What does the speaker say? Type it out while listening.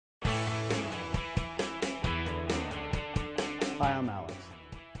Hi, I'm Alex.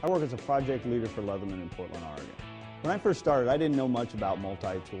 I work as a project leader for Leatherman in Portland, Oregon. When I first started, I didn't know much about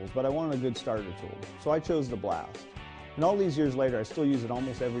multi-tools, but I wanted a good starter tool, so I chose the Blast. And all these years later, I still use it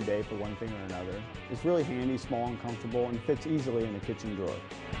almost every day for one thing or another. It's really handy, small, and comfortable, and fits easily in a kitchen drawer.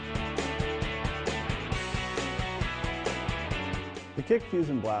 The Kick, Fuse,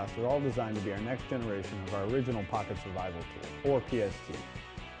 and Blast are all designed to be our next generation of our original pocket survival tool, or PST.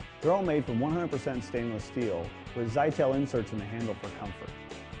 They're all made from 100% stainless steel with Zytel inserts in the handle for comfort.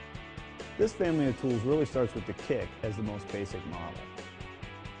 This family of tools really starts with the Kick as the most basic model.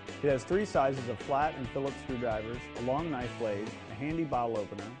 It has 3 sizes of flat and Phillips screwdrivers, a long knife blade, a handy bottle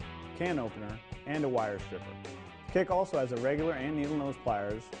opener, can opener, and a wire stripper. The Kick also has a regular and needle nose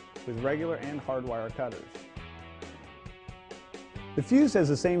pliers with regular and hard wire cutters. The Fuse has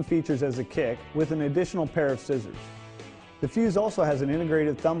the same features as the Kick with an additional pair of scissors. The Fuse also has an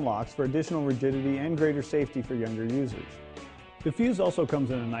integrated thumb locks for additional rigidity and greater safety for younger users. The Fuse also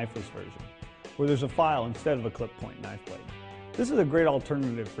comes in a knifeless version, where there's a file instead of a clip point knife blade. This is a great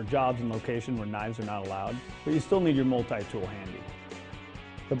alternative for jobs and locations where knives are not allowed, but you still need your multi-tool handy.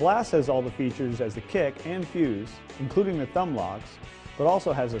 The Blast has all the features as the Kick and Fuse, including the thumb locks, but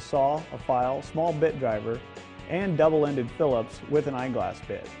also has a saw, a file, small bit driver, and double-ended Phillips with an eyeglass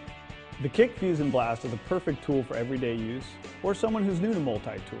bit. The Kick, Fuse, and Blast are the perfect tool for everyday use or someone who's new to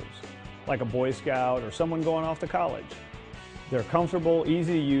multi-tools, like a Boy Scout or someone going off to college. They're comfortable,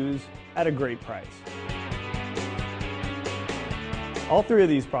 easy to use, at a great price. All 3 of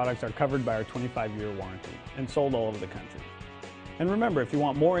these products are covered by our 25-year warranty and sold all over the country. And remember, if you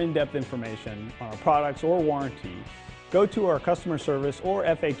want more in-depth information on our products or warranty, go to our customer service or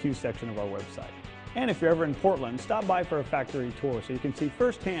FAQ section of our website. And if you're ever in Portland, stop by for a factory tour so you can see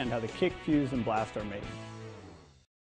firsthand how the Kick, Fuse, and Blast are made.